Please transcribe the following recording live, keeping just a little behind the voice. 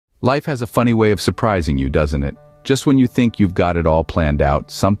Life has a funny way of surprising you, doesn't it? Just when you think you've got it all planned out,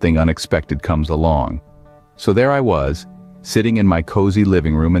 something unexpected comes along. So there I was, sitting in my cozy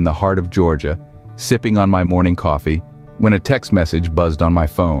living room in the heart of Georgia, sipping on my morning coffee, when a text message buzzed on my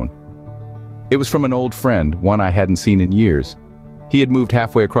phone. It was from an old friend, one I hadn't seen in years. He had moved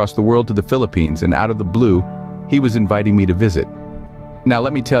halfway across the world to the Philippines, and out of the blue, he was inviting me to visit. Now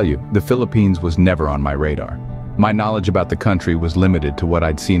let me tell you, the Philippines was never on my radar. My knowledge about the country was limited to what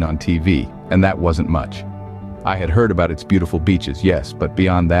I'd seen on TV, and that wasn't much. I had heard about its beautiful beaches, yes, but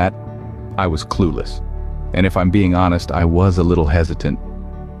beyond that, I was clueless. And if I'm being honest, I was a little hesitant.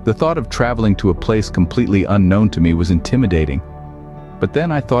 The thought of traveling to a place completely unknown to me was intimidating. But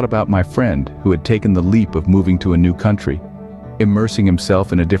then I thought about my friend who had taken the leap of moving to a new country, immersing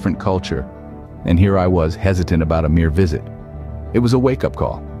himself in a different culture. And here I was, hesitant about a mere visit. It was a wake-up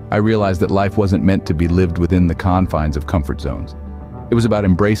call. I realized that life wasn't meant to be lived within the confines of comfort zones. It was about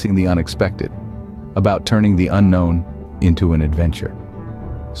embracing the unexpected, about turning the unknown into an adventure.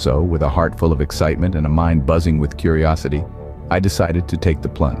 So, with a heart full of excitement and a mind buzzing with curiosity, I decided to take the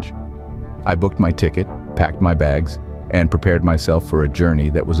plunge. I booked my ticket, packed my bags, and prepared myself for a journey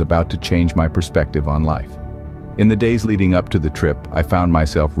that was about to change my perspective on life. In the days leading up to the trip, I found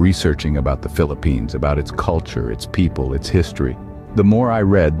myself researching about the Philippines, about its culture, its people, its history. The more I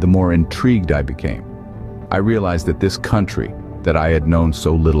read, the more intrigued I became. I realized that this country, that I had known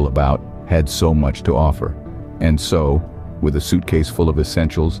so little about, had so much to offer. And so, with a suitcase full of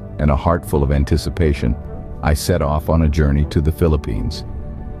essentials and a heart full of anticipation, I set off on a journey to the Philippines.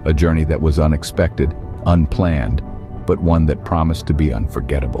 A journey that was unexpected, unplanned, but one that promised to be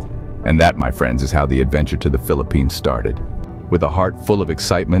unforgettable. And that, my friends, is how the adventure to the Philippines started. With a heart full of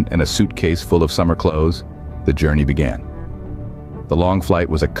excitement and a suitcase full of summer clothes, the journey began. The long flight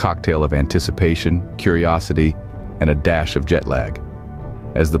was a cocktail of anticipation, curiosity, and a dash of jet lag.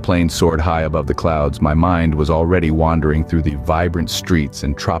 As the plane soared high above the clouds, my mind was already wandering through the vibrant streets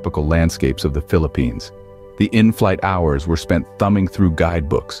and tropical landscapes of the Philippines. The in-flight hours were spent thumbing through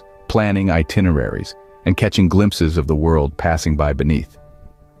guidebooks, planning itineraries, and catching glimpses of the world passing by beneath.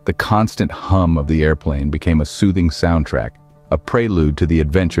 The constant hum of the airplane became a soothing soundtrack, a prelude to the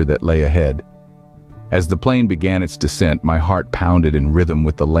adventure that lay ahead. As the plane began its descent, my heart pounded in rhythm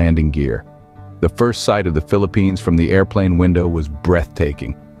with the landing gear. The first sight of the Philippines from the airplane window was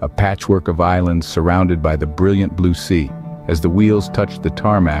breathtaking, a patchwork of islands surrounded by the brilliant blue sea. As the wheels touched the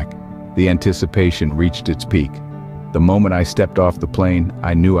tarmac, the anticipation reached its peak. The moment I stepped off the plane,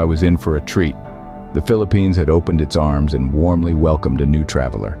 I knew I was in for a treat. The Philippines had opened its arms and warmly welcomed a new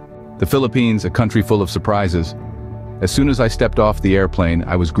traveler. The Philippines, a country full of surprises. As soon as I stepped off the airplane,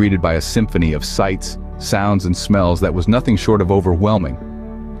 I was greeted by a symphony of sights, sounds, and smells that was nothing short of overwhelming.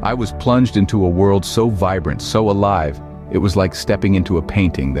 I was plunged into a world so vibrant, so alive, it was like stepping into a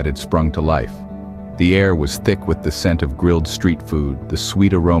painting that had sprung to life. The air was thick with the scent of grilled street food, the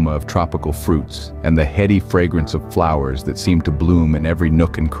sweet aroma of tropical fruits, and the heady fragrance of flowers that seemed to bloom in every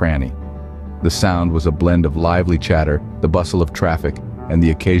nook and cranny. The sound was a blend of lively chatter, the bustle of traffic, and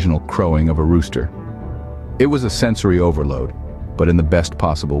the occasional crowing of a rooster. It was a sensory overload, but in the best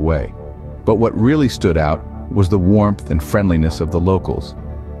possible way. But what really stood out was the warmth and friendliness of the locals.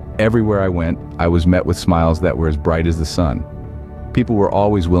 Everywhere I went, I was met with smiles that were as bright as the sun. People were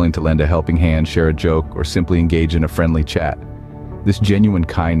always willing to lend a helping hand, share a joke, or simply engage in a friendly chat. This genuine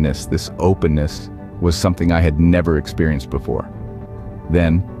kindness, this openness, was something I had never experienced before.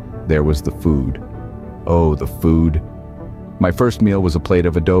 Then, there was the food. Oh, the food. My first meal was a plate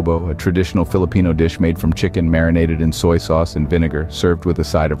of adobo, a traditional Filipino dish made from chicken marinated in soy sauce and vinegar, served with a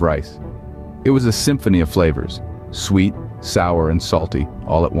side of rice. It was a symphony of flavors, sweet, sour, and salty,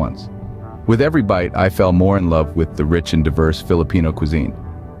 all at once. With every bite, I fell more in love with the rich and diverse Filipino cuisine.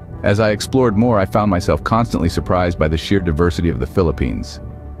 As I explored more, I found myself constantly surprised by the sheer diversity of the Philippines.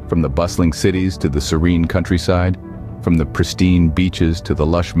 From the bustling cities to the serene countryside, from the pristine beaches to the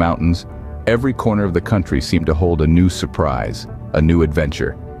lush mountains, every corner of the country seemed to hold a new surprise, a new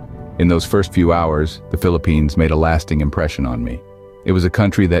adventure. In those first few hours, the Philippines made a lasting impression on me. It was a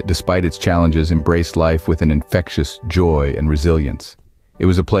country that, despite its challenges, embraced life with an infectious joy and resilience. It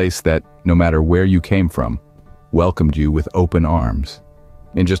was a place that, no matter where you came from, welcomed you with open arms.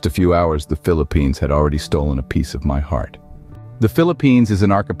 In just a few hours, the Philippines had already stolen a piece of my heart. The Philippines is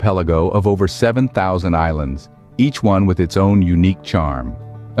an archipelago of over 7,000 islands, each one with its own unique charm.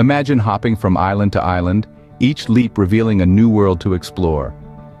 Imagine hopping from island to island, each leap revealing a new world to explore.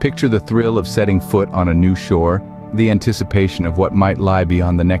 Picture the thrill of setting foot on a new shore, the anticipation of what might lie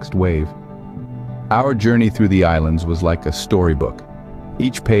beyond the next wave. Our journey through the islands was like a storybook,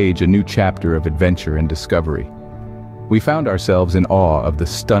 each page a new chapter of adventure and discovery. We found ourselves in awe of the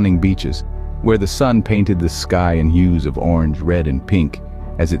stunning beaches, where the sun painted the sky in hues of orange, red, and pink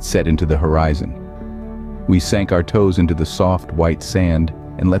as it set into the horizon. We sank our toes into the soft, white sand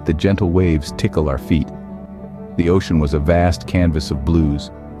and let the gentle waves tickle our feet. The ocean was a vast canvas of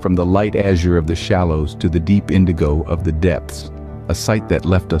blues, from the light azure of the shallows to the deep indigo of the depths, a sight that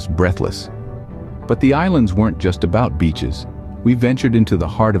left us breathless. But the islands weren't just about beaches. We ventured into the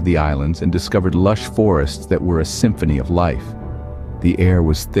heart of the islands and discovered lush forests that were a symphony of life. The air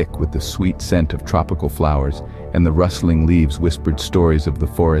was thick with the sweet scent of tropical flowers, and the rustling leaves whispered stories of the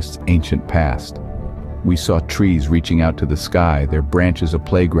forest's ancient past. We saw trees reaching out to the sky, their branches a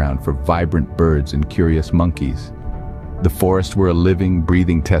playground for vibrant birds and curious monkeys. The forests were a living,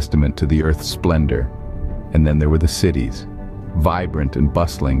 breathing testament to the earth's splendor. And then there were the cities, vibrant and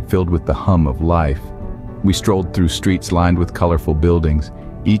bustling, filled with the hum of life. We strolled through streets lined with colorful buildings,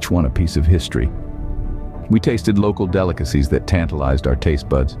 each one a piece of history. We tasted local delicacies that tantalized our taste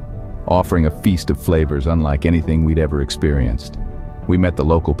buds, offering a feast of flavors unlike anything we'd ever experienced. We met the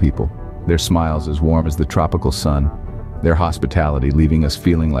local people, their smiles as warm as the tropical sun, their hospitality leaving us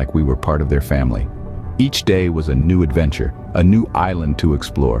feeling like we were part of their family. Each day was a new adventure, a new island to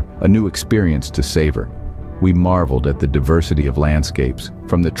explore, a new experience to savor. We marveled at the diversity of landscapes,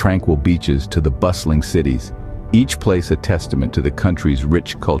 from the tranquil beaches to the bustling cities, each place a testament to the country's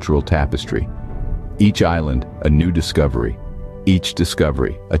rich cultural tapestry. Each island, a new discovery. Each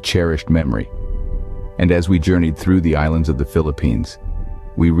discovery, a cherished memory. And as we journeyed through the islands of the Philippines,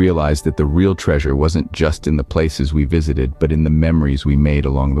 we realized that the real treasure wasn't just in the places we visited, but in the memories we made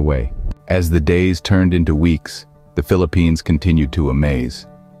along the way. As the days turned into weeks, the Philippines continued to amaze.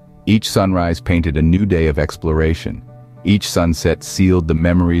 Each sunrise painted a new day of exploration. Each sunset sealed the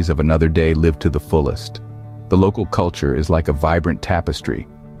memories of another day lived to the fullest. The local culture is like a vibrant tapestry,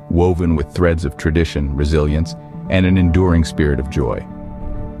 woven with threads of tradition, resilience, and an enduring spirit of joy.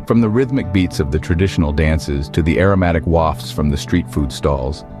 From the rhythmic beats of the traditional dances to the aromatic wafts from the street food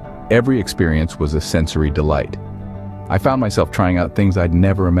stalls, every experience was a sensory delight. I found myself trying out things I'd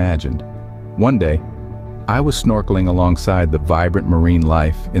never imagined. One day, I was snorkeling alongside the vibrant marine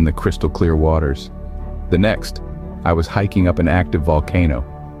life in the crystal clear waters. The next, I was hiking up an active volcano,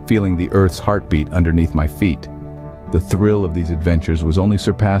 feeling the Earth's heartbeat underneath my feet. The thrill of these adventures was only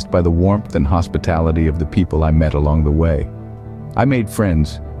surpassed by the warmth and hospitality of the people I met along the way. I made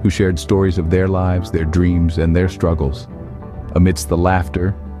friends who shared stories of their lives, their dreams, and their struggles. Amidst the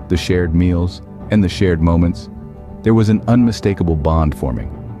laughter, the shared meals, and the shared moments, there was an unmistakable bond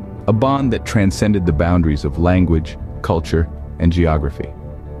forming. A bond that transcended the boundaries of language, culture, and geography.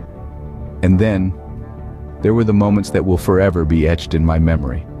 And then, there were the moments that will forever be etched in my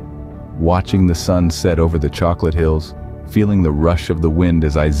memory. Watching the sun set over the chocolate hills, feeling the rush of the wind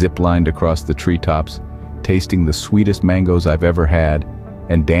as I ziplined across the treetops, tasting the sweetest mangoes I've ever had,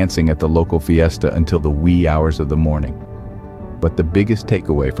 and dancing at the local fiesta until the wee hours of the morning. But the biggest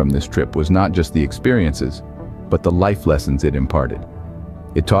takeaway from this trip was not just the experiences, but the life lessons it imparted.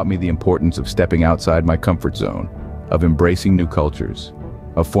 It taught me the importance of stepping outside my comfort zone, of embracing new cultures,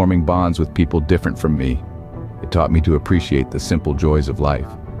 of forming bonds with people different from me. It taught me to appreciate the simple joys of life,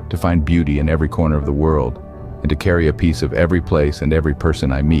 to find beauty in every corner of the world, and to carry a piece of every place and every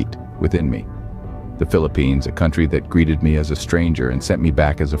person I meet within me. The Philippines, a country that greeted me as a stranger and sent me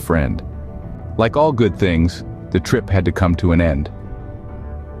back as a friend. Like all good things, the trip had to come to an end.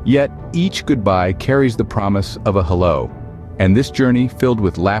 Yet, each goodbye carries the promise of a hello. And this journey, filled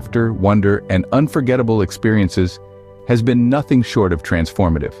with laughter, wonder, and unforgettable experiences, has been nothing short of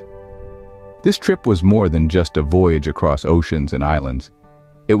transformative. This trip was more than just a voyage across oceans and islands.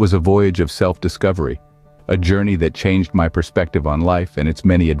 It was a voyage of self-discovery, a journey that changed my perspective on life and its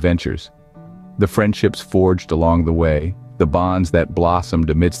many adventures. The friendships forged along the way, the bonds that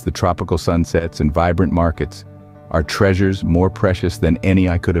blossomed amidst the tropical sunsets and vibrant markets, are treasures more precious than any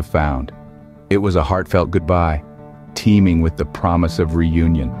I could have found. It was a heartfelt goodbye, teeming with the promise of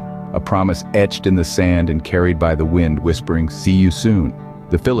reunion, a promise etched in the sand and carried by the wind whispering, "See you soon."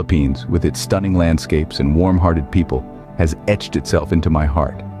 The Philippines, with its stunning landscapes and warm-hearted people, has etched itself into my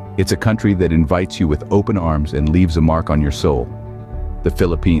heart. It's a country that invites you with open arms and leaves a mark on your soul. The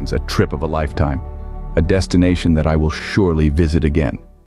Philippines, a trip of a lifetime, a destination that I will surely visit again.